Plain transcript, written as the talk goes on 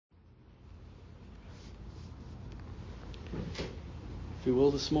If you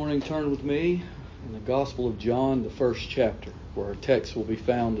will, this morning turn with me in the Gospel of John, the first chapter, where our text will be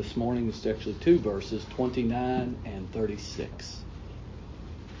found this morning. It's actually two verses, 29 and 36.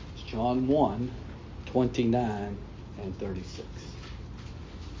 It's John 1, 29 and 36.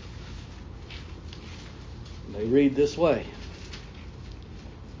 And they read this way.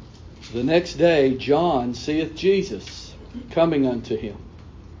 The next day John seeth Jesus coming unto him,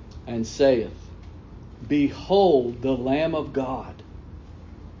 and saith, Behold the Lamb of God,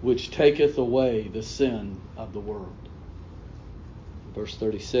 which taketh away the sin of the world. Verse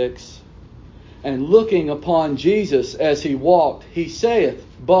 36. And looking upon Jesus as he walked, he saith,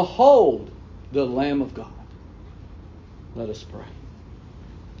 Behold the Lamb of God. Let us pray.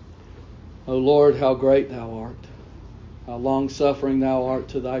 O Lord, how great thou art, how long-suffering thou art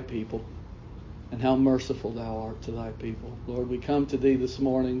to thy people, and how merciful thou art to thy people. Lord, we come to thee this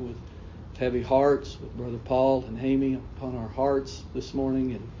morning with heavy hearts, with Brother Paul and Amy upon our hearts this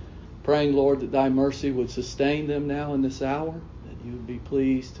morning, and praying, Lord, that thy mercy would sustain them now in this hour, that you would be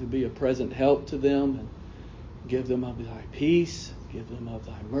pleased to be a present help to them and give them of thy peace, give them of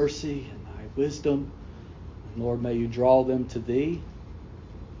thy mercy and thy wisdom. And Lord, may you draw them to thee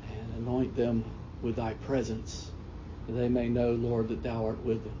and anoint them with thy presence, that they may know, Lord, that thou art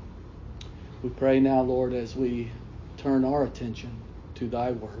with them. We pray now, Lord, as we turn our attention to thy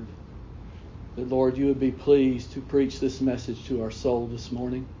word, that, Lord, you would be pleased to preach this message to our soul this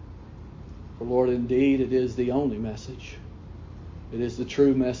morning. For, Lord, indeed, it is the only message. It is the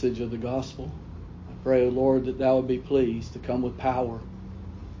true message of the gospel. I pray, O Lord, that thou would be pleased to come with power,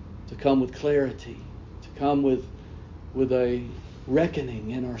 to come with clarity, to come with a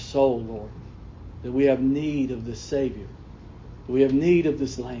reckoning in our soul, Lord, that we have need of this Savior, that we have need of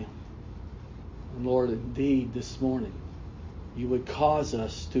this Lamb. And, Lord, indeed, this morning, you would cause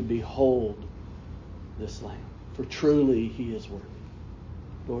us to behold this Lamb, for truly he is worthy.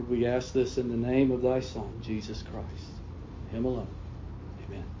 Lord, we ask this in the name of thy Son, Jesus Christ, him alone.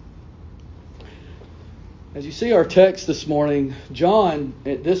 Amen. As you see our text this morning, John,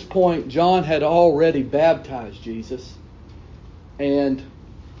 at this point, John had already baptized Jesus, and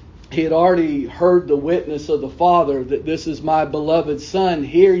he had already heard the witness of the Father that this is my beloved Son,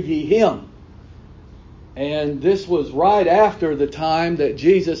 hear ye him. And this was right after the time that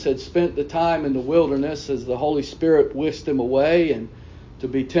Jesus had spent the time in the wilderness as the Holy Spirit whisked him away and to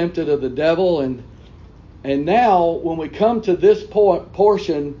be tempted of the devil. And now, when we come to this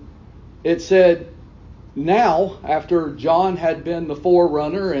portion, it said, now, after John had been the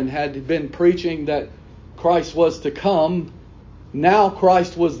forerunner and had been preaching that Christ was to come, now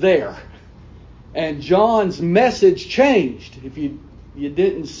Christ was there. And John's message changed. If you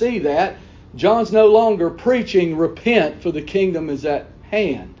didn't see that, John's no longer preaching, repent, for the kingdom is at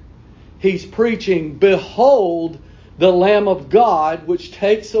hand. He's preaching, behold the Lamb of God, which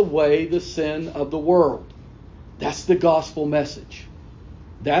takes away the sin of the world. That's the gospel message.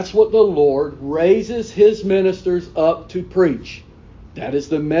 That's what the Lord raises his ministers up to preach. That is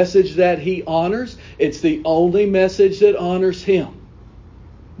the message that he honors. It's the only message that honors him.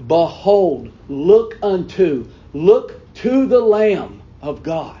 Behold, look to the Lamb of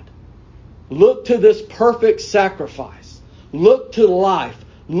God. Look to this perfect sacrifice. Look to life.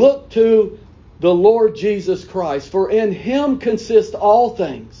 Look to the Lord Jesus Christ. For in him consist all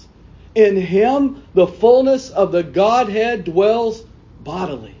things. In him the fullness of the Godhead dwells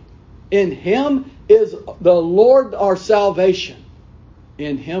bodily. In him is the Lord our salvation.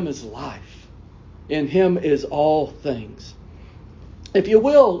 In him is life. In him is all things. If you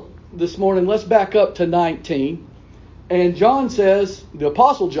will, this morning, let's back up to 19. And John says, the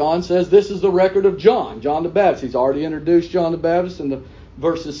Apostle John says, this is the record of John the Baptist. He's already introduced John the Baptist in the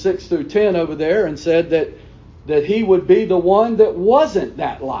verses 6 through 10 over there and said that he would be the one that wasn't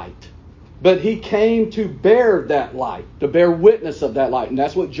that light. But he came to bear that light, to bear witness of that light. And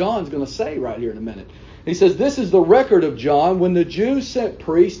that's what John's going to say right here in a minute. He says, this is the record of John when the Jews sent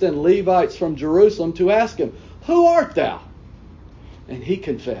priests and Levites from Jerusalem to ask him, who art thou? And he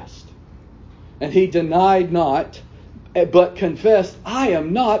confessed. And he denied not, but confessed, I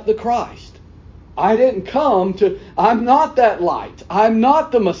am not the Christ. I'm not that light. I'm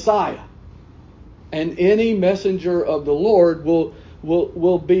not the Messiah. And any messenger of the Lord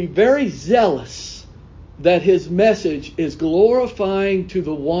will be very zealous that his message is glorifying to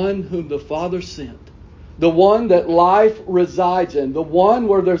the one whom the Father sent. The one that life resides in. The one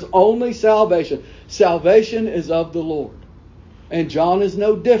where there's only salvation. Salvation is of the Lord. And John is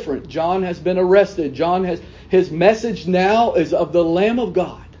no different. John has been arrested. His message now is of the Lamb of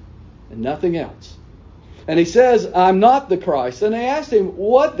God and nothing else. And he says, I'm not the Christ. And they asked him,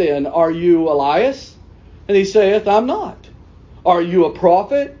 what then? Are you Elias? And he saith, I'm not. Are you a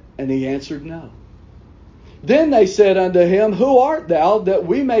prophet? And he answered, No. Then they said unto him, Who art thou, that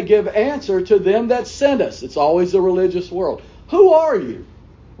we may give answer to them that sent us? It's always the religious world. Who are you?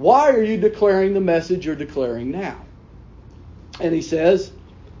 Why are you declaring the message you're declaring now? And he says,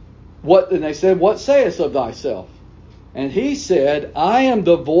 And they said, What sayest of thyself? And he said, I am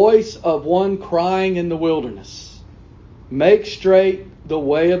the voice of one crying in the wilderness. Make straight the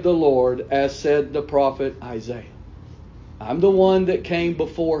way of the Lord, as said the prophet Isaiah. I'm the one that came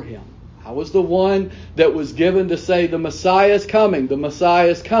before him. I was the one that was given to say, the Messiah is coming, the Messiah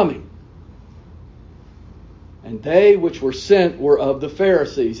is coming. And they which were sent were of the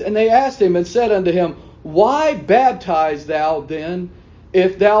Pharisees. And they asked him and said unto him, Why baptize thou then,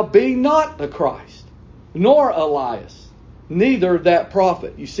 if thou be not the Christ, nor Elias, neither that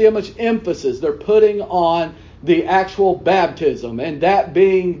prophet? You see how much emphasis they're putting on the actual baptism, and that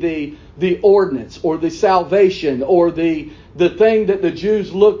being the ordinance or the salvation or the thing that the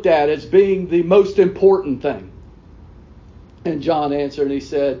Jews looked at as being the most important thing. And John answered and he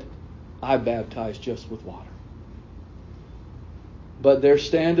said, I baptize just with water. But there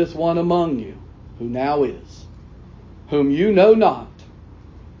standeth one among you, who now is, whom you know not.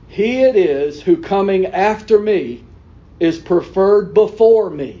 He it is who coming after me is preferred before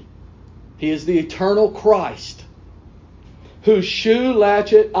me. He is the eternal Christ, whose shoe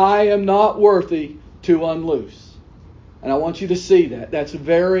latchet I am not worthy to unloose. And I want you to see that. That's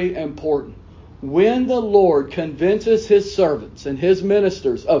very important. When the Lord convinces His servants and His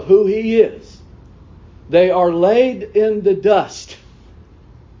ministers of who He is, they are laid in the dust.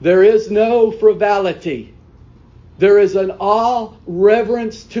 There is no frivolity. There is an awe,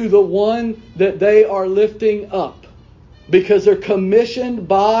 reverence to the one that they are lifting up, because they're commissioned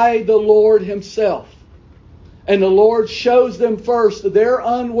by the Lord Himself. And the Lord shows them first their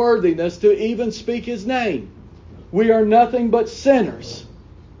unworthiness to even speak His name. We are nothing but sinners.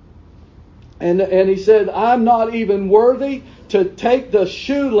 And He said, I'm not even worthy to take the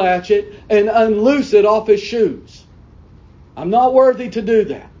shoe latchet and unloose it off His shoes. I'm not worthy to do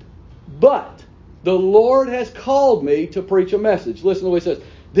that. But the Lord has called me to preach a message. Listen to what He says.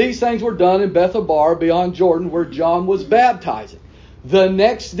 These things were done in Bethabara beyond Jordan, where John was baptizing. The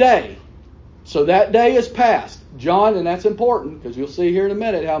next day, so that day is past. John, and that's important, because you'll see here in a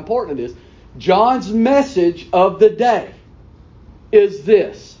minute how important it is. John's message of the day is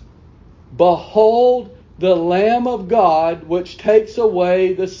this: Behold the Lamb of God, which takes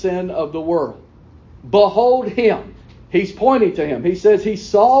away the sin of the world. Behold Him. He's pointing to Him. He says he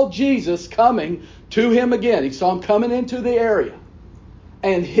saw Jesus coming to him again. He saw Him coming into the area.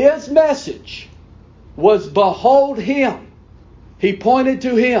 And His message was, Behold Him. He pointed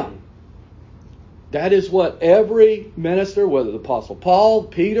to Him. That is what every minister, whether the Apostle Paul,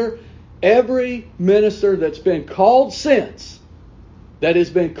 Peter, every minister that's been called since, that has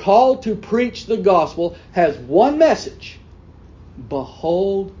been called to preach the gospel, has one message: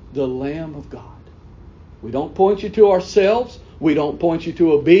 Behold the Lamb of God. We don't point you to ourselves. We don't point you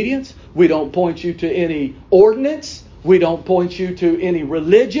to obedience. We don't point you to any ordinance. We don't point you to any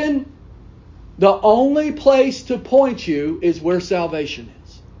religion. The only place to point you is where salvation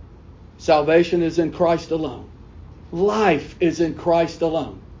is. Salvation is in Christ alone. Life is in Christ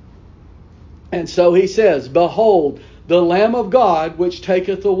alone. And so He says, Behold, the Lamb of God, which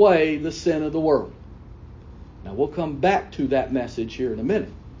taketh away the sin of the world. Now we'll come back to that message here in a minute.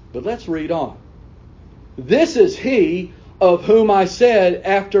 But let's read on. This is He of whom I said,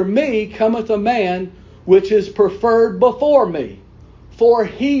 After me cometh a man which is preferred before me, for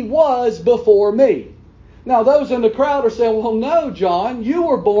He was before me. Now those in the crowd are saying, Well, no, John, you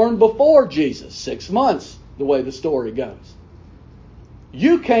were born before Jesus. 6 months, the way the story goes.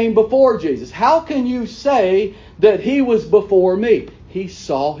 You came before Jesus. How can you say that He was before me? He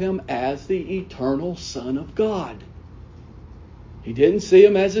saw Him as the eternal Son of God. He didn't see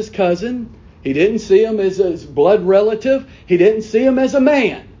Him as His cousin. He didn't see Him as His blood relative. He didn't see Him as a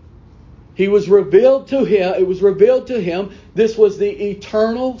man. He was revealed to him. It was revealed to him. This was the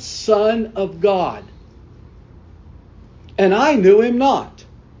eternal Son of God. And I knew Him not,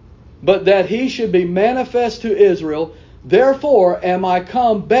 but that He should be manifest to Israel. Therefore am I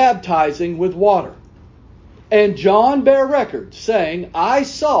come baptizing with water. And John bare record, saying, I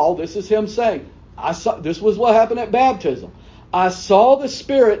saw, this is him saying, this was what happened at baptism. I saw the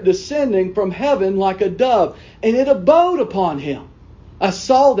Spirit descending from heaven like a dove, and it abode upon Him. I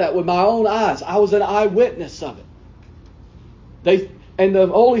saw that with my own eyes. I was an eyewitness of it. And the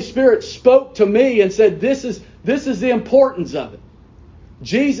Holy Spirit spoke to me and said, this is the importance of it.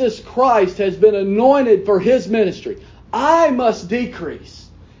 Jesus Christ has been anointed for His ministry. I must decrease.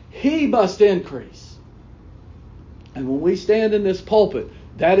 He must increase. And when we stand in this pulpit,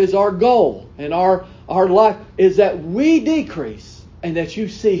 that is our goal and our life, is that we decrease and that you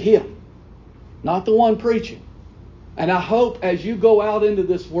see Him, not the one preaching. And I hope as you go out into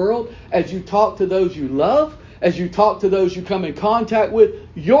this world, as you talk to those you love, as you talk to those you come in contact with,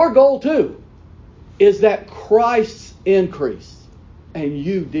 your goal too is that Christ's increase and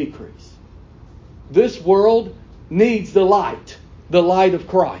you decrease. This world needs the light of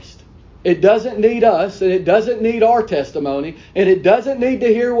Christ. It doesn't need us, and it doesn't need our testimony, and it doesn't need to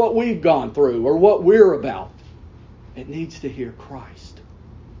hear what we've gone through or what we're about. It needs to hear Christ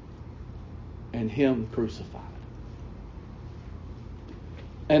and Him crucified.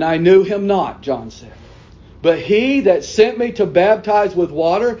 And I knew Him not, John said. But He that sent me to baptize with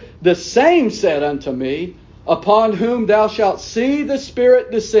water, the same said unto me, upon whom thou shalt see the Spirit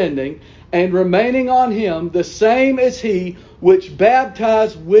descending and remaining on Him, the same is He which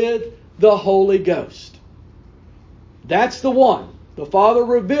baptized with the Holy Ghost. That's the one. The Father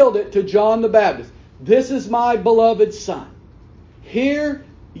revealed it to John the Baptist. This is my beloved Son. Hear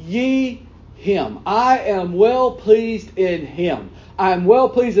ye Him. I am well pleased in Him. I am well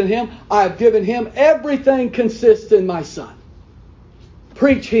pleased in Him. I have given Him everything consists in my Son.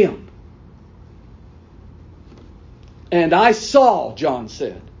 Preach Him. And I saw, John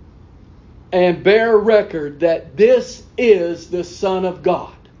said, and bear record that this is the Son of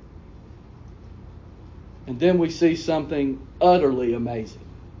God. And then we see something utterly amazing.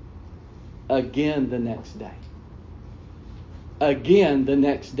 Again the next day. Again the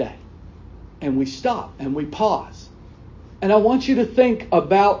next day. And we stop and we pause. And I want you to think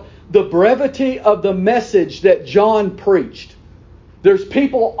about the brevity of the message that John preached. There's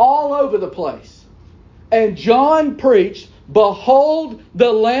people all over the place. And John preached, behold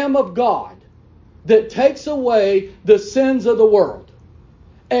the Lamb of God that takes away the sins of the world.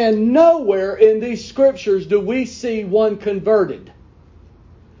 And nowhere in these scriptures do we see one converted.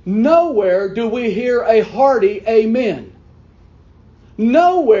 Nowhere do we hear a hearty amen.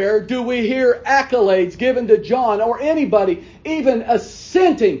 Nowhere do we hear accolades given to John or anybody even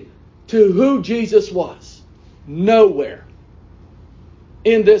assenting to who Jesus was. Nowhere.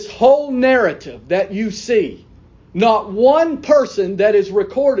 In this whole narrative that you see, not one person that is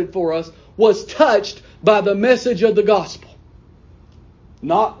recorded for us was touched by the message of the gospel.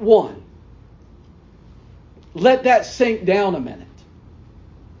 Not one. Let that sink down a minute.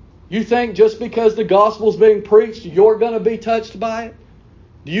 You think just because the gospel's being preached, you're going to be touched by it?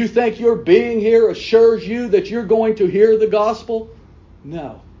 Do you think your being here assures you that you're going to hear the gospel?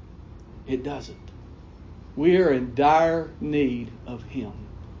 No, it doesn't. We are in dire need of Him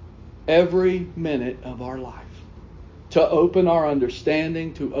every minute of our life. To open our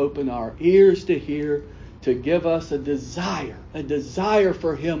understanding, to open our ears to hear, to give us a desire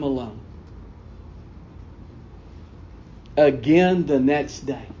for Him alone. Again the next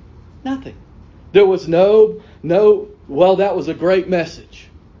day. Nothing. There was no, well, that was a great message.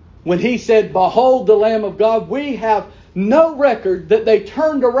 When He said, behold the Lamb of God, we have no record that they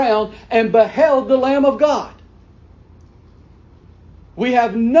turned around and beheld the Lamb of God. We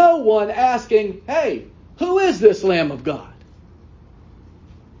have no one asking, hey, who is this Lamb of God?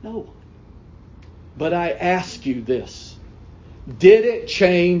 No one. But I ask you this. Did it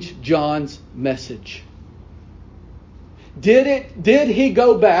change John's message? Did he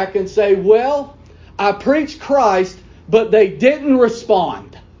go back and say, well, I preached Christ, but they didn't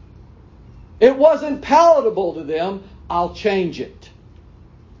respond. It wasn't palatable to them. I'll change it.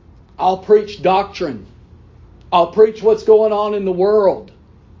 I'll preach doctrine. I'll preach what's going on in the world.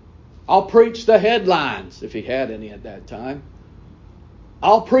 I'll preach the headlines, if he had any at that time.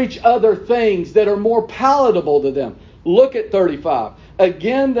 I'll preach other things that are more palatable to them. Look at 35.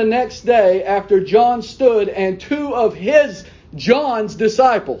 Again the next day after John stood and two of John's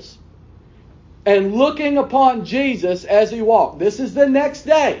disciples, and looking upon Jesus as He walked. This is the next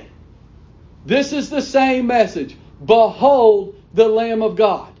day. This is the same message. Behold the Lamb of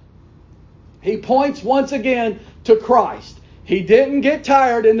God. He points once again to Christ. He didn't get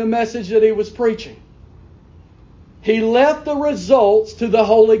tired in the message that He was preaching. He left the results to the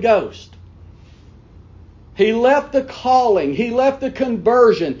Holy Ghost. He left the calling. He left the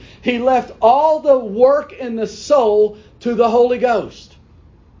conversion. He left all the work in the soul to the Holy Ghost.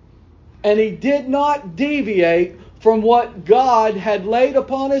 And He did not deviate from what God had laid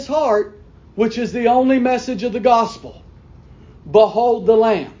upon His heart, which is the only message of the gospel. Behold the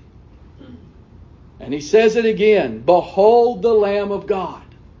Lamb. And He says it again. Behold the Lamb of God.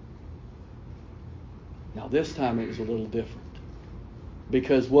 Now this time it was a little different.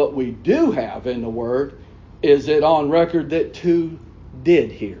 Because what we do have in the Word is it on record that two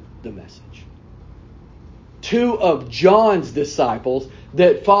did hear the message. two of John's disciples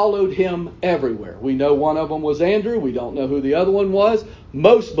that followed him everywhere. We know one of them was Andrew. We don't know who the other one was.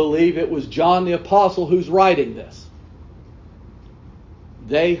 Most believe it was John the Apostle who's writing this.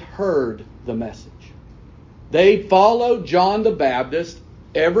 They heard the message. They followed John the Baptist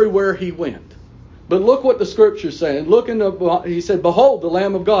everywhere he went. But look what the Scripture's saying. He said, "Behold, the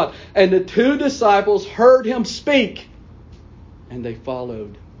Lamb of God." And the two disciples heard him speak, and they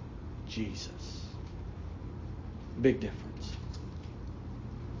followed Jesus. Big difference.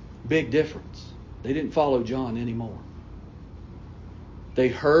 Big difference. They didn't follow John anymore. They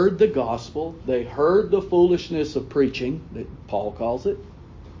heard the gospel. They heard the foolishness of preaching, that Paul calls it.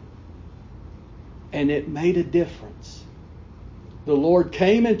 And it made a difference. The Lord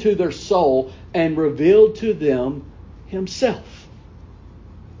came into their soul and revealed to them Himself.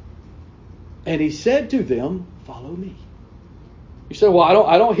 And He said to them, "Follow me." You say, "Well,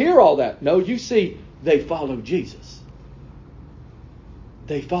 I don't hear all that." No, you see, they followed Jesus.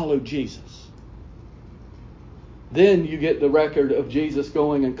 They followed Jesus. Then you get the record of Jesus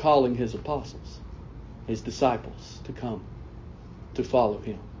going and calling His apostles, His disciples, to come to follow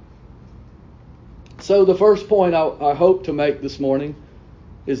Him. So the first point I hope to make this morning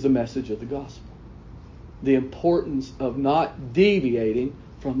is the message of the gospel. The importance of not deviating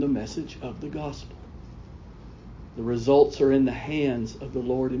from the message of the gospel. The results are in the hands of the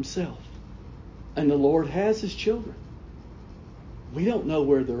Lord Himself. And the Lord has His children. We don't know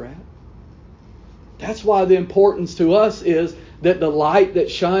where they're at. That's why the importance to us is that the light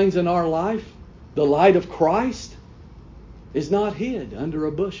that shines in our life, the light of Christ, is not hid under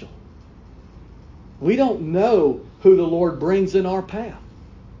a bushel. We don't know who the Lord brings in our path.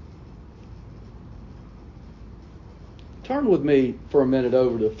 Turn with me for a minute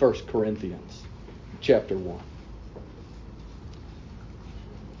over to 1 Corinthians chapter 1.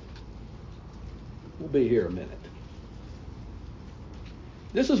 We'll be here a minute.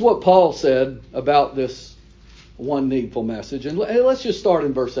 This is what Paul said about this one needful message. And let's just start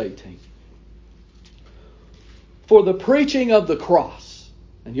in verse 18. For the preaching of the cross,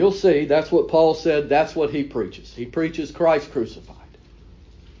 and you'll see that's what Paul said, that's what he preaches. He preaches Christ crucified.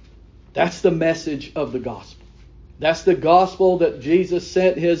 That's the message of the gospel. That's the gospel that Jesus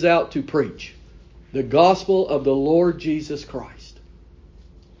sent His out to preach. The gospel of the Lord Jesus Christ.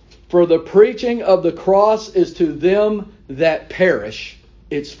 For the preaching of the cross is to them that perish,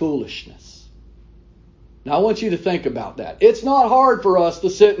 it's foolishness. Now I want you to think about that. It's not hard for us to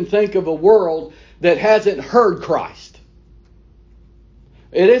sit and think of a world that hasn't heard Christ.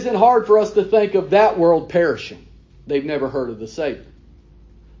 It isn't hard for us to think of that world perishing. They've never heard of the Savior.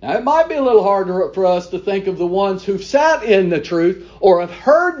 Now it might be a little harder for us to think of the ones who've sat in the truth or have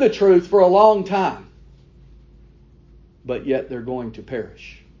heard the truth for a long time. But yet they're going to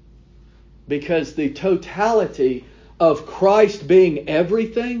perish. Because the totality of Christ being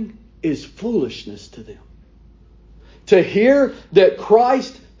everything is foolishness to them. To hear that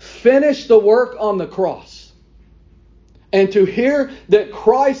Christ finished the work on the cross, and to hear that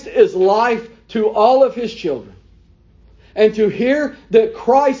Christ is life to all of His children, and to hear that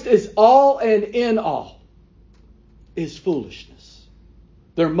Christ is all and in all, is foolishness.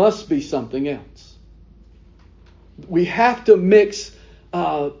 There must be something else. We have to mix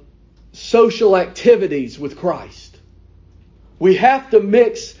social activities with Christ. We have to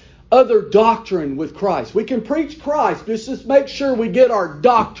mix other doctrine with Christ. We can preach Christ, just make sure we get our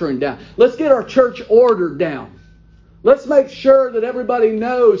doctrine down. Let's get our church order down. Let's make sure that everybody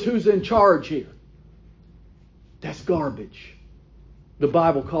knows who's in charge here. That's garbage. The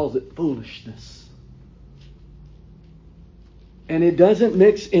Bible calls it foolishness. And it doesn't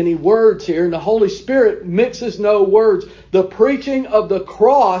mix any words here. And the Holy Spirit mixes no words. The preaching of the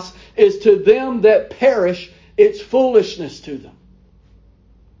cross is to them that perish. It's foolishness to them.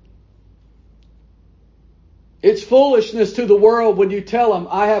 It's foolishness to the world when you tell them,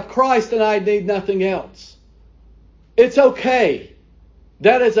 I have Christ and I need nothing else. It's okay.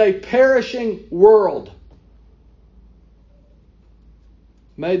 That is a perishing world.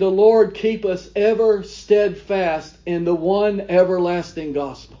 May the Lord keep us ever steadfast in the one everlasting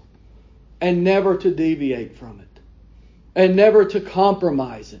gospel, and never to deviate from it, and never to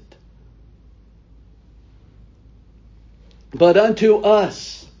compromise it. But unto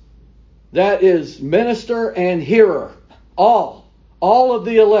us, that is minister and hearer, all of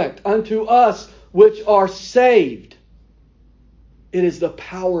the elect, unto us which are saved, it is the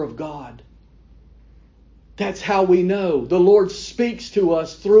power of God. That's how we know. The Lord speaks to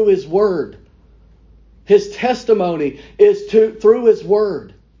us through His Word. His testimony is through His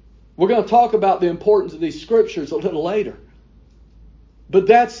Word. We're going to talk about the importance of these Scriptures a little later. But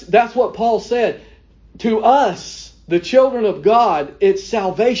that's what Paul said. To us, the children of God, it's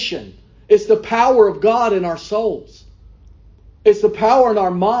salvation. It's the power of God in our souls. It's the power in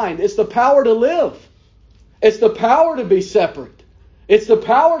our mind. It's the power to live. It's the power to be separate. It's the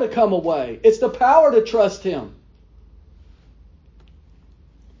power to come away. It's the power to trust Him.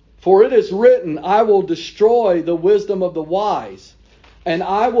 For it is written, I will destroy the wisdom of the wise, and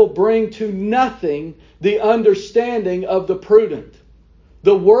I will bring to nothing the understanding of the prudent.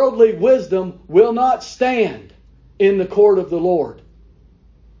 The worldly wisdom will not stand in the court of the Lord.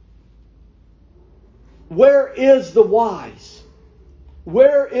 Where is the wise?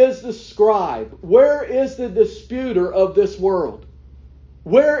 Where is the scribe? Where is the disputer of this world?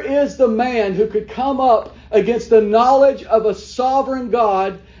 Where is the man who could come up against the knowledge of a sovereign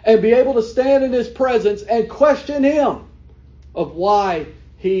God and be able to stand in His presence and question Him of why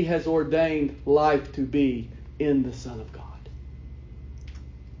He has ordained life to be in the Son of God?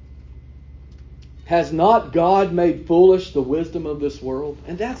 Has not God made foolish the wisdom of this world?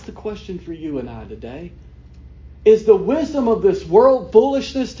 And that's the question for you and I today. Is the wisdom of this world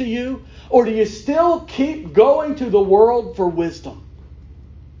foolishness to you? Or do you still keep going to the world for wisdom?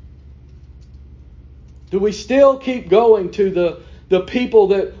 Do we still keep going to the people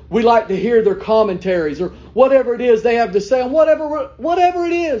that we like to hear their commentaries or whatever it is they have to say on whatever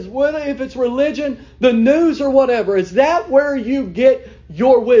it is, whether if it's religion, the news or whatever? Is that where you get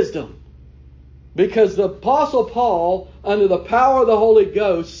your wisdom? Because the Apostle Paul, under the power of the Holy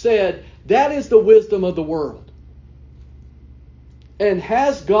Ghost, said that is the wisdom of the world. And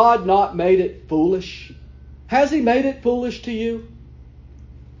has God not made it foolish? Has He made it foolish to you?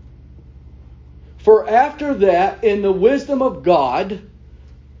 For after that, in the wisdom of God,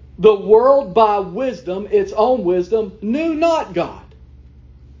 the world by wisdom, its own wisdom, knew not God.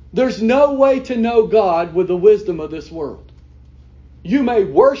 There's no way to know God with the wisdom of this world. You may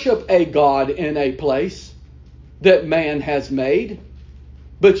worship a God in a place that man has made,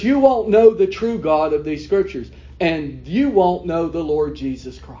 but you won't know the true God of these Scriptures, and you won't know the Lord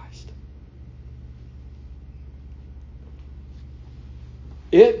Jesus Christ.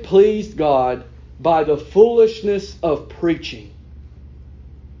 It pleased God by the foolishness of preaching.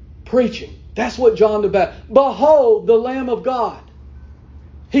 Preaching. That's what John the Baptist. Behold the Lamb of God.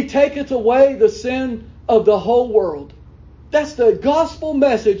 He taketh away the sin of the whole world. That's the gospel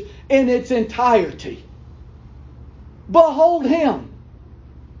message in its entirety. Behold Him.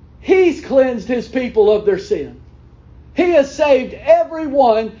 He's cleansed His people of their sin. He has saved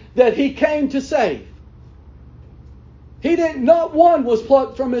everyone that He came to save. Not one was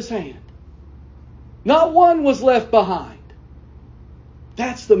plucked from His hand. Not one was left behind.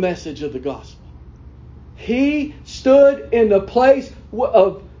 That's the message of the gospel. He stood in the place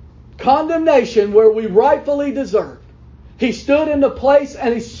of condemnation where we rightfully deserve. He stood in the place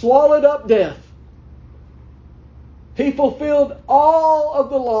and He swallowed up death. He fulfilled all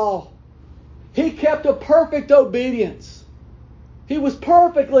of the law. He kept a perfect obedience. He was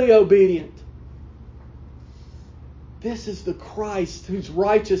perfectly obedient. This is the Christ whose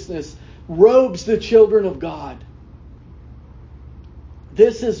righteousness robes the children of God.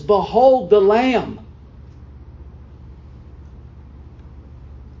 This is, behold the Lamb.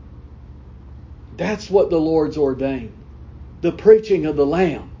 That's what the Lord's ordained. The preaching of the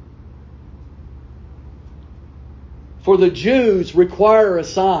Lamb. For the Jews require a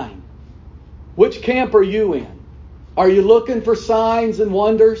sign. Which camp are you in? Are you looking for signs and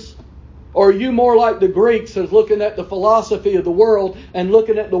wonders? Or are you more like the Greeks who's looking at the philosophy of the world and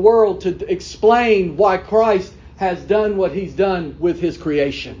looking at the world to explain why Christ has done what He's done with His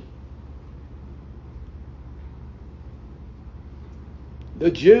creation?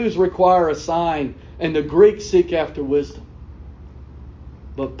 The Jews require a sign and the Greeks seek after wisdom.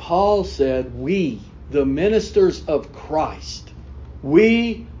 But Paul said, we, the ministers of Christ,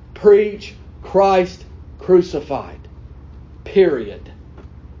 we preach Christ crucified. Period.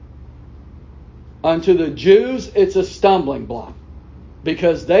 Unto the Jews, it's a stumbling block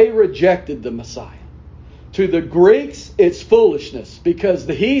because they rejected the Messiah. To the Greeks, it's foolishness because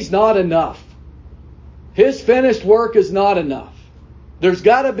He's not enough. His finished work is not enough. There's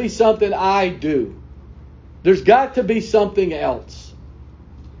got to be something I do. There's got to be something else.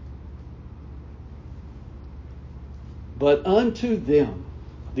 But unto them,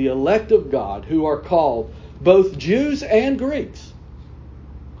 the elect of God, who are called both Jews and Greeks,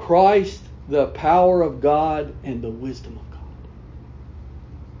 Christ, the power of God and the wisdom of God.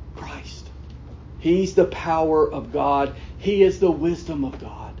 Christ. He's the power of God. He is the wisdom of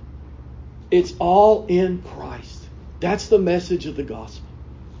God. It's all in Christ. That's the message of the gospel.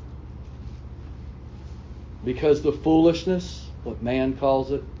 Because the foolishness what man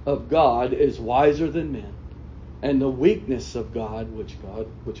calls it, of God is wiser than men, and the weakness of God,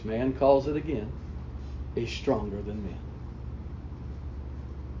 which man calls it again, is stronger than men.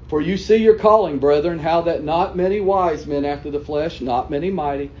 For you see your calling, brethren, how that not many wise men after the flesh, not many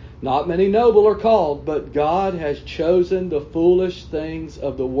mighty, not many noble are called, but God has chosen the foolish things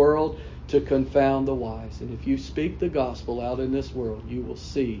of the world to confound the wise. And if you speak the gospel out in this world, you will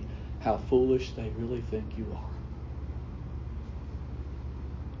see how foolish they really think you are.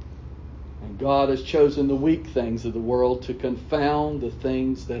 And God has chosen the weak things of the world to confound the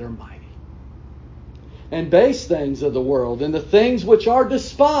things that are mighty. And base things of the world, and the things which are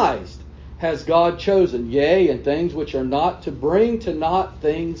despised, has God chosen, yea, and things which are not, to bring to naught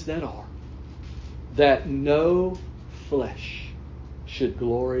things that are, that no flesh should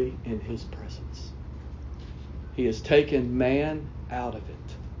glory in His presence. He has taken man out of it.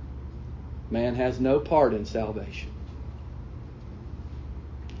 Man has no part in salvation.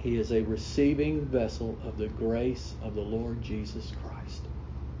 He is a receiving vessel of the grace of the Lord Jesus Christ.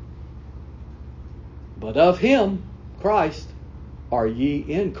 But of Him, Christ, are ye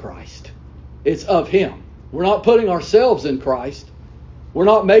in Christ. It's of Him. We're not putting ourselves in Christ. We're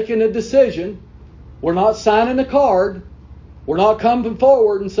not making a decision. We're not signing a card. We're not coming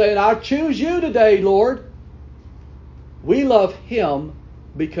forward and saying, I choose you today, Lord. We love Him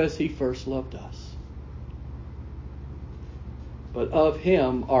because He first loved us. But of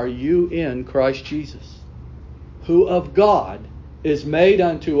Him are you in Christ Jesus, who of God is made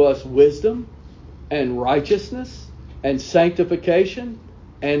unto us wisdom and righteousness and sanctification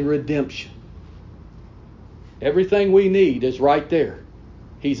and redemption. Everything we need is right there.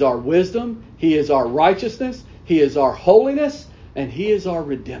 He's our wisdom, He is our righteousness, He is our holiness, and He is our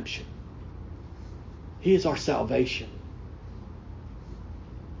redemption. He is our salvation.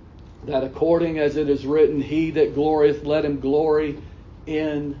 That according as it is written, He that glorieth, let him glory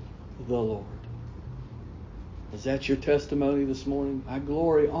in the Lord. Is that your testimony this morning? I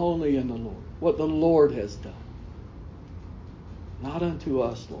glory only in the Lord. What the Lord has done. Not unto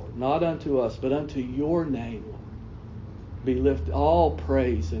us, Lord. Not unto us, but unto your name, Lord. Be lifted all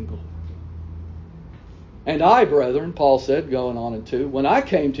praise and glory. And I, brethren, Paul said, going on in 2, when I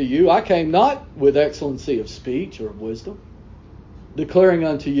came to you, I came not with excellency of speech or of wisdom, declaring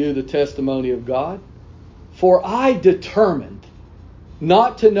unto you the testimony of God. For I determined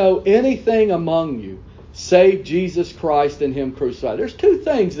not to know anything among you save Jesus Christ and Him crucified. There's two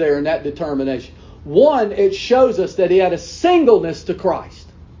things there in that determination. One, it shows us that he had a singleness to Christ.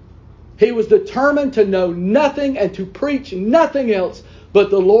 He was determined to know nothing and to preach nothing else but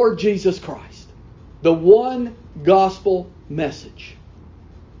the Lord Jesus Christ. The one gospel message.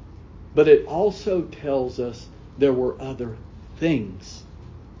 But it also tells us there were other things.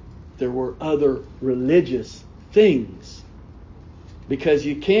 There were other religious things. Because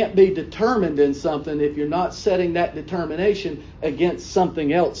you can't be determined in something if you're not setting that determination against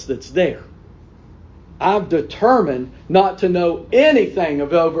something else that's there. I'm determined not to know anything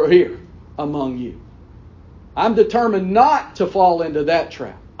of over here among you. I'm determined not to fall into that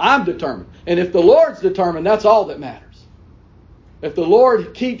trap. I'm determined. And if the Lord's determined, that's all that matters. If the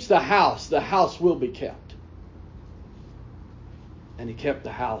Lord keeps the house will be kept. And He kept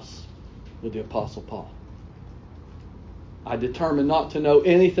the house with the Apostle Paul. I determined not to know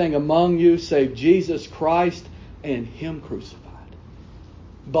anything among you save Jesus Christ and Him crucified.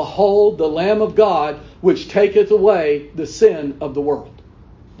 Behold the Lamb of God, which taketh away the sin of the world.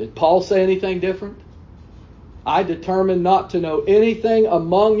 Did Paul say anything different? I determined not to know anything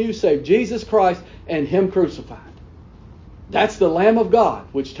among you save Jesus Christ and Him crucified. That's the Lamb of God,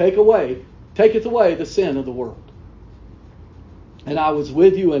 which taketh away the sin of the world. And I was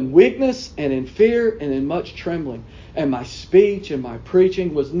with you in weakness and in fear and in much trembling. And my speech and my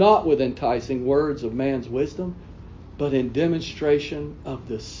preaching was not with enticing words of man's wisdom, but in demonstration of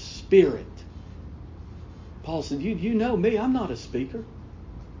the Spirit. Paul said, you know me, I'm not a speaker.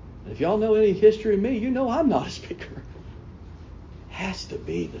 If y'all know any history of me, you know I'm not a speaker. It has to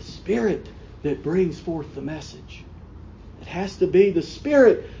be the Spirit that brings forth the message. It has to be the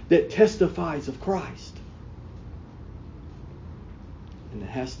Spirit that testifies of Christ. And it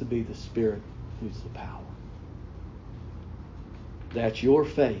has to be the Spirit who's the power. That your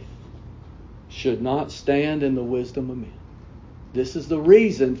faith should not stand in the wisdom of men. This is the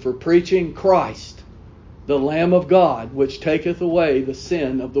reason for preaching Christ, the Lamb of God, which taketh away the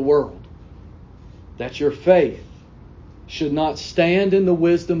sin of the world. That your faith should not stand in the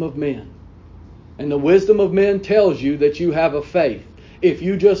wisdom of men. And the wisdom of men tells you that you have a faith. If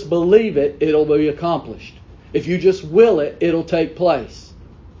you just believe it, it'll be accomplished. If you just will it, it'll take place.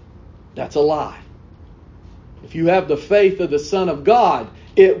 That's a lie. If you have the faith of the Son of God,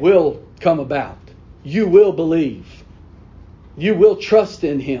 it will come about. You will believe. You will trust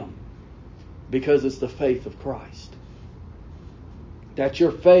in Him because it's the faith of Christ. That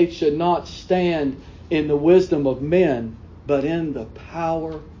your faith should not stand in the wisdom of men, but in the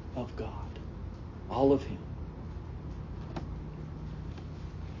power of God. All of Him.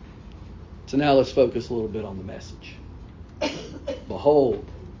 So now let's focus a little bit on the message. Behold,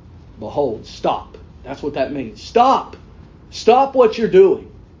 behold, stop. That's what that means. Stop. Stop what you're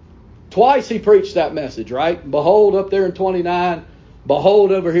doing. Twice he preached that message, right? Behold up there in 29.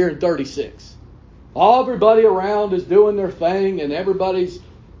 Behold over here in 36. Everybody around is doing their thing and everybody's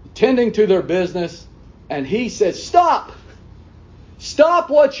tending to their business. And he says, stop. Stop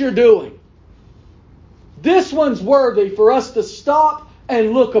what you're doing. This one's worthy for us to stop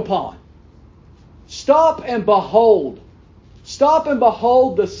and look upon. Stop and behold. Stop and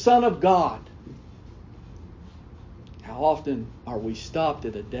behold the Son of God. How often are we stopped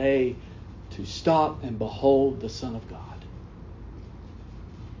at a day to stop and behold the Son of God?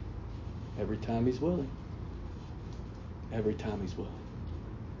 Every time He's willing. Every time He's willing.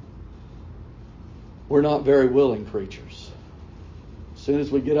 We're not very willing creatures. As soon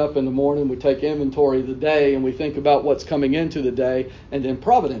as we get up in the morning, we take inventory of the day and we think about what's coming into the day, and then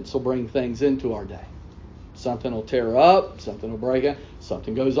providence will bring things into our day. Something will tear up, something will break out,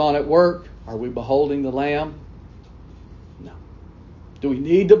 something goes on at work. Are we beholding the Lamb? No. Do we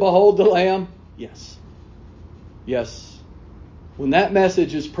need to behold the Lamb? Yes. Yes. When that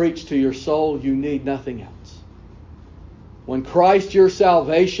message is preached to your soul, you need nothing else. When Christ, your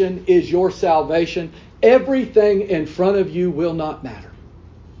salvation, is your salvation, everything in front of you will not matter.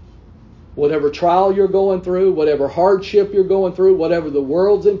 Whatever trial you're going through, whatever hardship you're going through, whatever the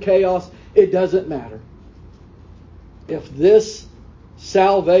world's in chaos, it doesn't matter. If this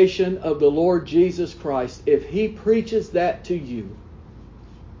salvation of the Lord Jesus Christ, if He preaches that to you,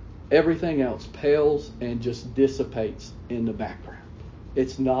 everything else pales and just dissipates in the background.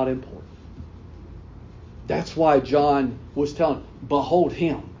 It's not important. That's why John was telling, behold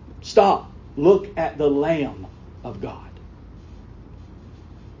Him. Stop. Look at the Lamb of God.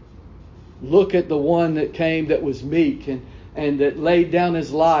 Look at the one that came that was meek and that laid down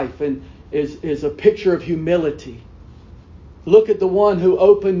His life and is a picture of humility. Look at the one who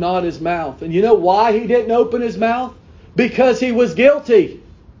opened not His mouth. And you know why He didn't open His mouth? Because He was guilty.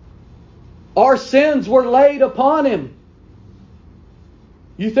 Our sins were laid upon Him.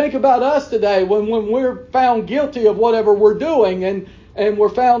 You think about us today when we're found guilty of whatever we're doing and we're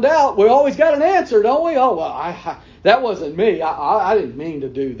found out, we always got an answer, don't we? Oh, well, that wasn't me. I didn't mean to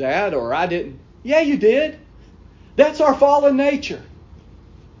do that, or I didn't. Yeah, you did. That's our fallen nature.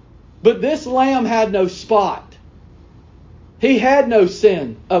 But this Lamb had no spot. He had no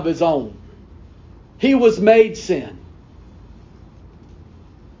sin of His own. He was made sin.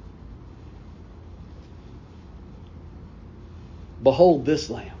 Behold this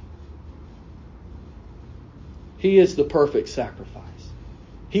Lamb. He is the perfect sacrifice.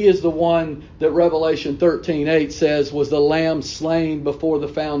 He is the one that Revelation 13:8 says was the Lamb slain before the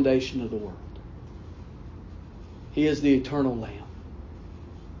foundation of the world. He is the eternal Lamb.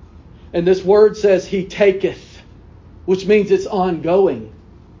 And this word says He taketh, which means it's ongoing.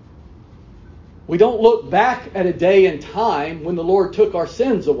 We don't look back at a day in time when the Lord took our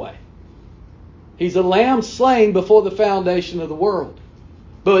sins away. He's a lamb slain before the foundation of the world.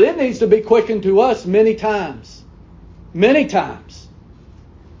 But it needs to be quickened to us many times. Many times.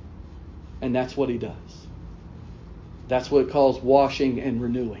 And that's what He does. That's what it calls washing and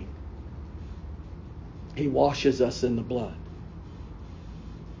renewing. He washes us in the blood.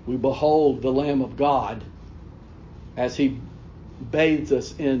 We behold the Lamb of God as He bathes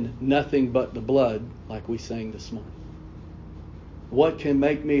us in nothing but the blood, like we sang this morning. What can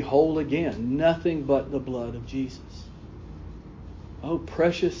make me whole again? Nothing but the blood of Jesus. Oh,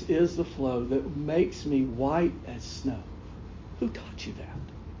 precious is the flow that makes me white as snow. Who taught you that?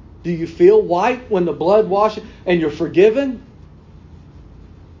 Do you feel white when the blood washes and you're forgiven?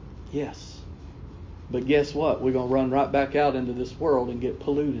 Yes. But guess what? We're going to run right back out into this world and get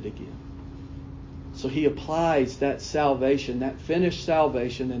polluted again. So He applies that salvation, that finished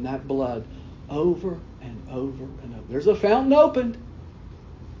salvation and that blood over and over and over. There's a fountain opened.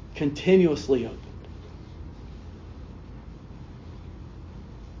 Continuously opened.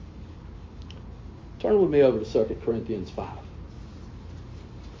 Turn with me over to 2 Corinthians 5.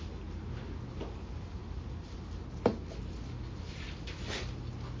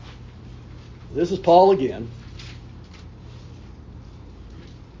 This is Paul again.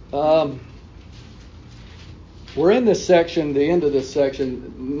 We're in this section, the end of this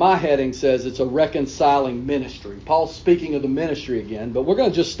section. My heading says it's a reconciling ministry. Paul's speaking of the ministry again, but we're going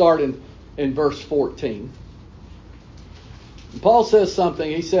to just start in verse 14. And Paul says something.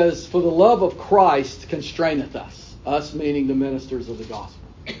 He says, "For the love of Christ constraineth us." Us meaning the ministers of the gospel.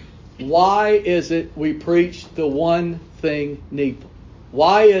 Why is it we preach the one thing needful?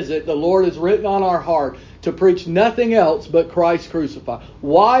 Why is it the Lord has written on our heart to preach nothing else but Christ crucified?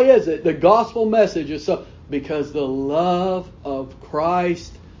 Why is it the gospel message is so? Because the love of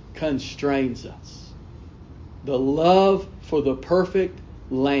Christ constrains us. The love for the perfect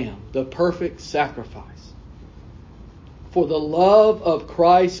Lamb, the perfect sacrifice. For the love of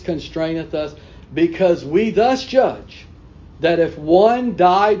Christ constraineth us, because we thus judge that if one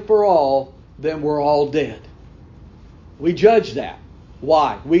died for all, then we're all dead. We judge that.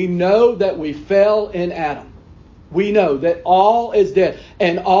 Why? We know that we fell in Adam. We know that all is dead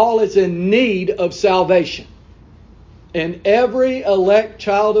and all is in need of salvation. And every elect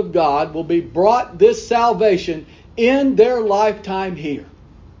child of God will be brought this salvation in their lifetime here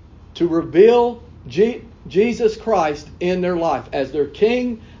to reveal Jesus Christ in their life as their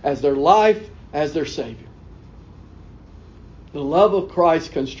King, as their life, as their Savior. The love of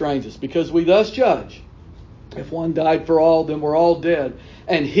Christ constrains us, because we thus judge. If one died for all, then we're all dead.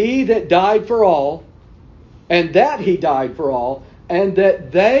 And he that died for all, and that he died for all, and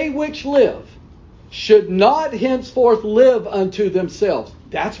that they which live should not henceforth live unto themselves.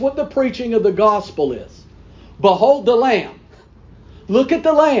 That's what the preaching of the gospel is. Behold the Lamb. Look at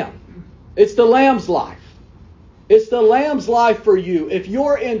the Lamb. It's the Lamb's life. It's the Lamb's life for you. If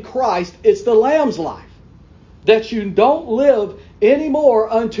you're in Christ, it's the Lamb's life. That you don't live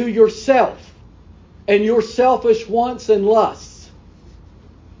anymore unto yourself and your selfish wants and lusts,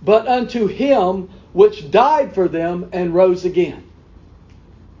 but unto Him which died for them and rose again.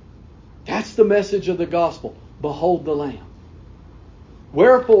 That's the message of the gospel. Behold the Lamb.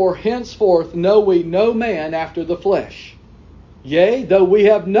 Wherefore henceforth know we no man after the flesh. Yea, though we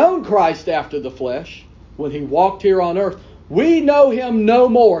have known Christ after the flesh, when He walked here on earth, we know Him no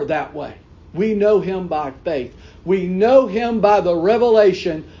more that way. We know Him by faith. We know Him by the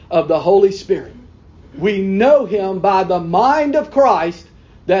revelation of the Holy Spirit. We know Him by the mind of Christ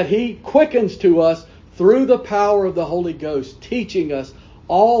that He quickens to us through the power of the Holy Ghost, teaching us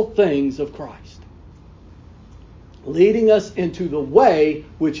all things of Christ. Leading us into the way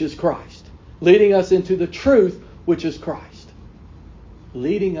which is Christ. Leading us into the truth which is Christ.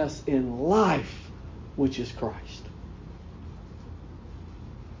 Leading us in life which is Christ.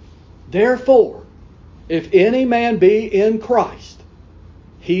 Therefore, if any man be in Christ,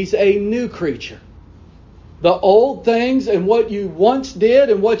 he's a new creature. The old things and what you once did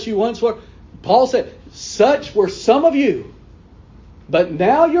and what you once were, Paul said, such were some of you. But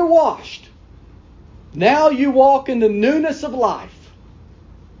now you're washed. Now you walk in the newness of life.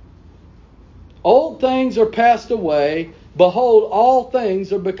 Old things are passed away. Behold, all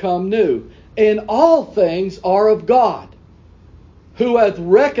things are become new. And all things are of God, who hath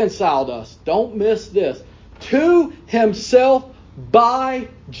reconciled us, don't miss this, to Himself by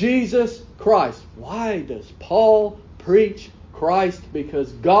Jesus Christ. Why does Paul preach Christ? Because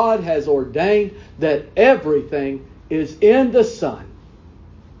God has ordained that everything is in the Son.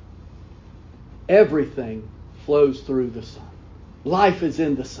 Everything flows through the Son. Life is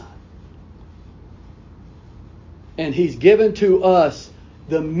in the Son. And He's given to us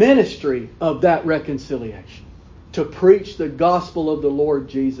the ministry of that reconciliation. To preach the gospel of the Lord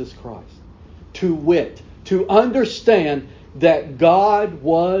Jesus Christ. To wit, to understand that God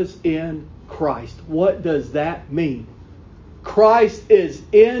was in Christ. What does that mean? God is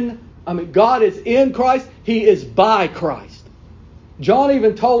in Christ. He is by Christ. John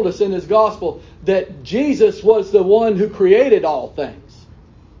even told us in his gospel that Jesus was the one who created all things.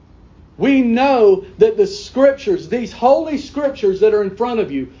 We know that the scriptures, these holy scriptures that are in front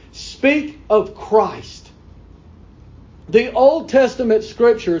of you, speak of Christ. The Old Testament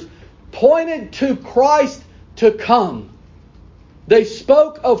scriptures pointed to Christ to come. They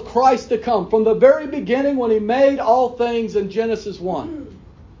spoke of Christ to come from the very beginning when He made all things in Genesis 1.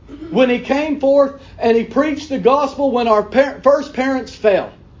 When He came forth and He preached the gospel when our first parents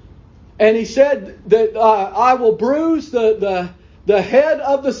fell. And He said that I will bruise the head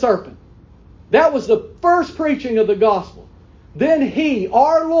of the serpent. That was the first preaching of the gospel. Then He,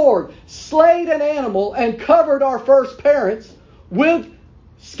 our Lord, slayed an animal and covered our first parents with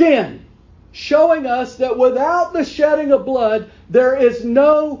skin, showing us that without the shedding of blood, there is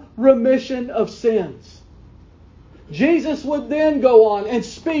no remission of sins. Jesus would then go on and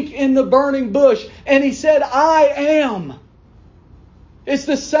speak in the burning bush, and He said, I am. It's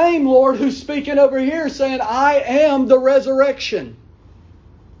the same Lord who's speaking over here saying, I am the resurrection.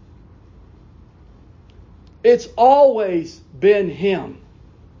 It's always been Him.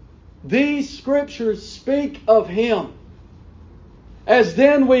 These scriptures speak of Him. As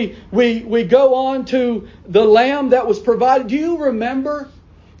then we go on to the lamb that was provided. Do you remember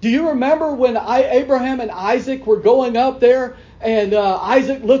when Abraham and Isaac were going up there and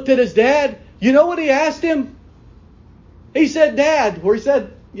Isaac looked at his dad? You know what he asked him? He said, Dad, where's the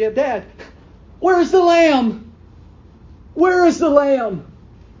lamb? Where is the lamb?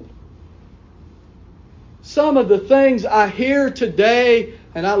 Some of the things I hear today,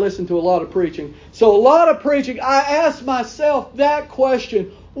 and I listen to a lot of preaching. So a lot of preaching, I ask myself that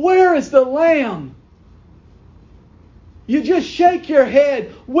question, where is the lamb? You just shake your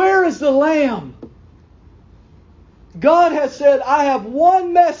head, where is the lamb? God has said, I have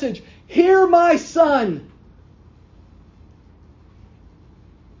one message, hear my son.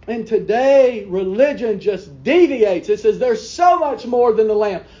 And today, religion just deviates. It says there's so much more than the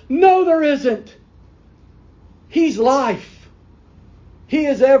lamb. No, there isn't. He's life. He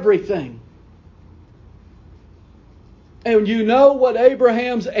is everything. And you know what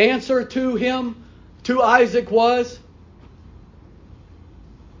Abraham's answer to Isaac was?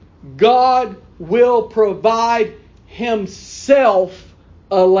 God will provide Himself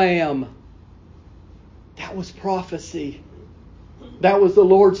a lamb. That was prophecy. That was the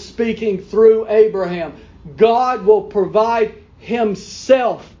Lord speaking through Abraham. God will provide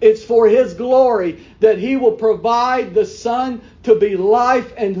Himself. It's for His glory that He will provide the Son to be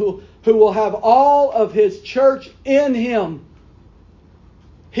life and who will have all of His church in Him.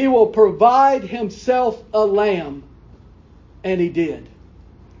 He will provide Himself a lamb. And He did.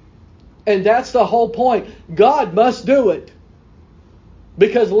 And that's the whole point. God must do it.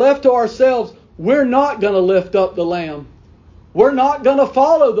 Because left to ourselves, we're not going to lift up the lamb. We're not going to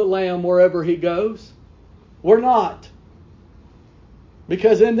follow the lamb wherever He goes. We're not.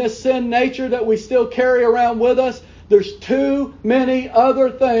 Because in this sin nature that we still carry around with us, there's too many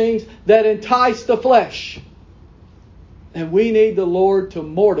other things that entice the flesh. And we need the Lord to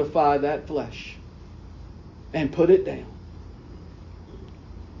mortify that flesh and put it down.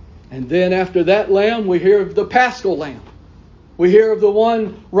 And then after that lamb, we hear of the Paschal lamb. We hear of the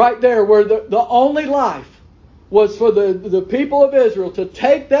one right there where the only life was for the people of Israel to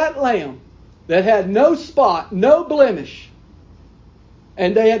take that lamb that had no spot, no blemish,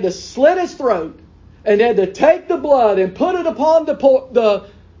 and they had to slit his throat, and they had to take the blood and put it upon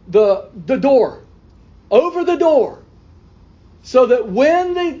the door, over the door, so that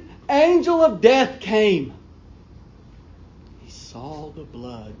when the angel of death came, he saw the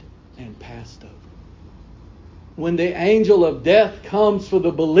blood and passed over. When the angel of death comes for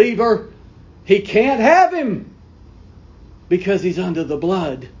the believer, he can't have him because he's under the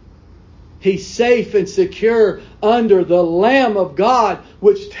blood. He's safe and secure under the Lamb of God,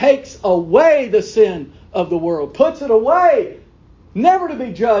 which takes away the sin of the world, puts it away, never to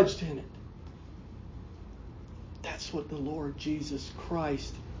be judged in it. That's what the Lord Jesus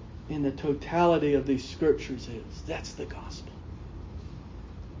Christ in the totality of these scriptures is. That's the gospel.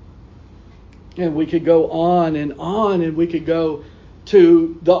 And we could go on, and we could go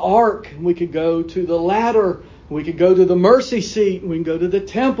to the ark, and we could go to the ladder, we could go to the mercy seat, and we can go to the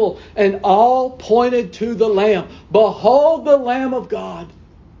temple, and all pointed to the Lamb. Behold the Lamb of God.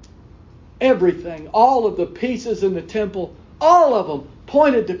 Everything, all of the pieces in the temple, all of them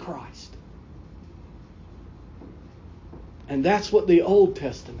pointed to Christ. And that's what the Old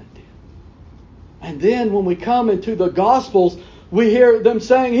Testament did. And then when we come into the Gospels, we hear them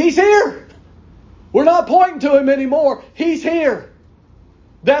saying, He's here. We're not pointing to Him anymore. He's here.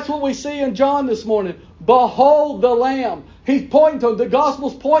 That's what we see in John this morning. Behold the Lamb. He's pointing to Him. The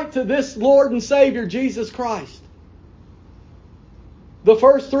Gospels point to this Lord and Savior, Jesus Christ. The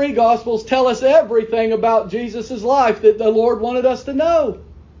first three Gospels tell us everything about Jesus' life that the Lord wanted us to know.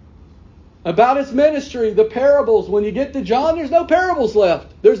 About His ministry, the parables. When you get to John, there's no parables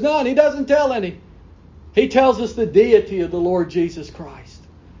left. There's none. He doesn't tell any. He tells us the deity of the Lord Jesus Christ.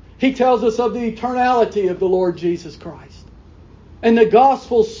 He tells us of the eternality of the Lord Jesus Christ. And the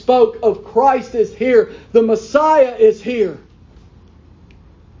gospel spoke of Christ is here. The Messiah is here.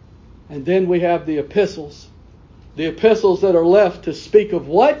 And then we have the epistles. The epistles that are left to speak of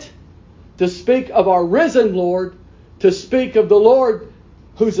what? To speak of our risen Lord. To speak of the Lord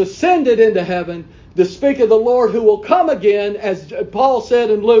who's ascended into heaven. To speak of the Lord who will come again, as Paul said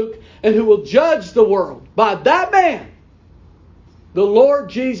in Luke, and who will judge the world by that man, the Lord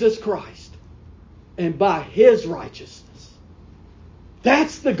Jesus Christ, and by His righteousness.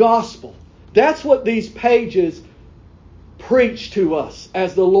 That's the gospel. That's what these pages preached to us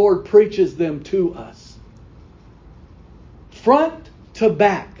as the Lord preaches them to us. Front to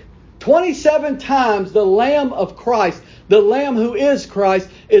back. 27 times the Lamb of Christ, the Lamb who is Christ,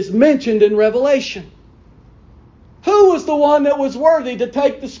 is mentioned in Revelation. Who was the one that was worthy to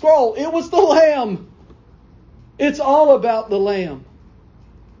take the scroll? It was the Lamb. It's all about the Lamb.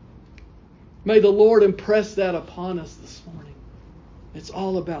 May the Lord impress that upon us this morning. It's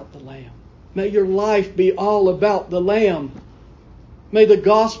all about the Lamb. May your life be all about the Lamb. May the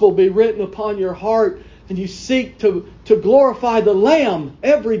gospel be written upon your heart and you seek to glorify the Lamb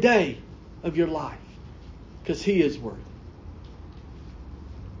every day of your life, because He is worthy.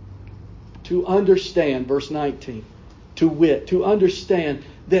 To understand, verse 19, to understand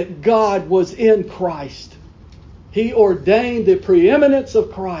that God was in Christ. He ordained the preeminence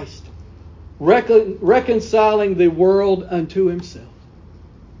of Christ, reconciling the world unto Himself.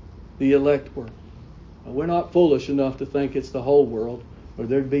 The elect world. Now, we're not foolish enough to think it's the whole world, or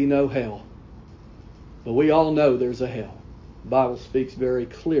there'd be no hell. But we all know there's a hell. The Bible speaks very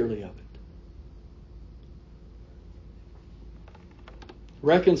clearly of it.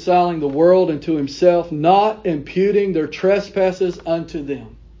 Reconciling the world unto Himself, not imputing their trespasses unto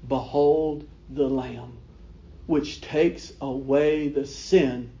them. Behold the Lamb, which takes away the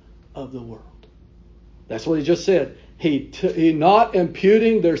sin of the world. That's what He just said. He not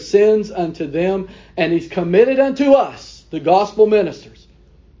imputing their sins unto them, and He's committed unto us, the gospel ministers,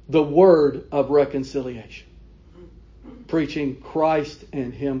 the word of reconciliation. Preaching Christ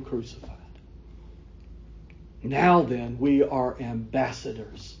and Him crucified. Now then, we are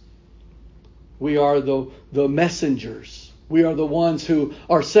ambassadors. We are the messengers. We are the ones who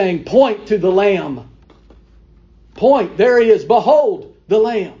are saying, point to the Lamb. Point, there He is. Behold the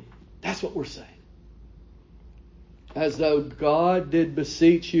Lamb. That's what we're saying. As though God did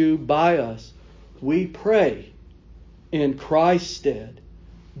beseech you by us, we pray in Christ's stead,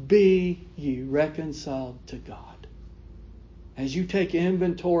 be ye reconciled to God. As you take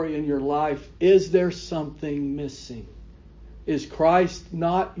inventory in your life, is there something missing? Is Christ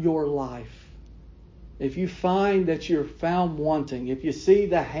not your life? If you find that you're found wanting, if you see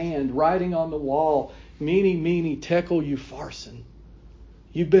the hand writing on the wall, meeny, meeny, tekel, upharsin,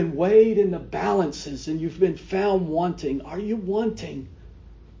 you've been weighed in the balances and you've been found wanting. Are you wanting?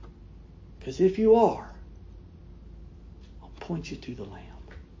 Because if you are, I'll point you to the Lamb.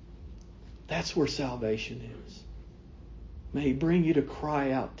 That's where salvation is. May He bring you to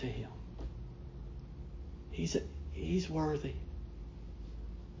cry out to Him. He's worthy.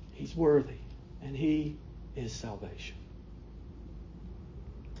 He's worthy. And He is salvation.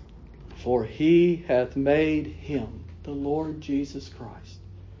 For He hath made Him, the Lord Jesus Christ,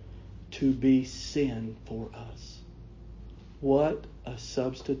 to be sin for us. What a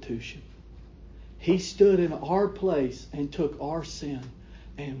substitution. He stood in our place and took our sin,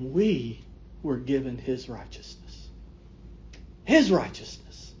 and we were given His righteousness. His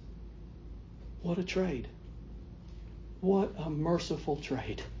righteousness. What a trade. What a merciful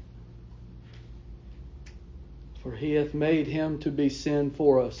trade. For He hath made Him to be sin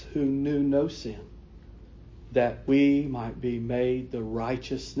for us who knew no sin, that we might be made the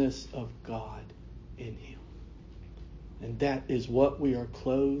righteousness of God in Him. And that is what we are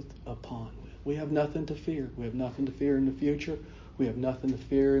clothed upon with. We have nothing to fear. We have nothing to fear in the future. We have nothing to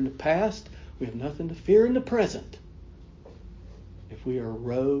fear in the past. We have nothing to fear in the present. If we are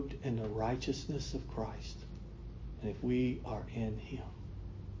robed in the righteousness of Christ, and if we are in Him,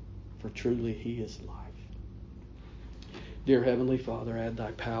 for truly He is life. Dear Heavenly Father, add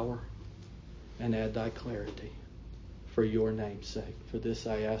Thy power and add Thy clarity for Your name's sake. For this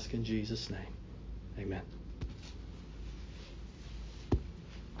I ask in Jesus' name. Amen.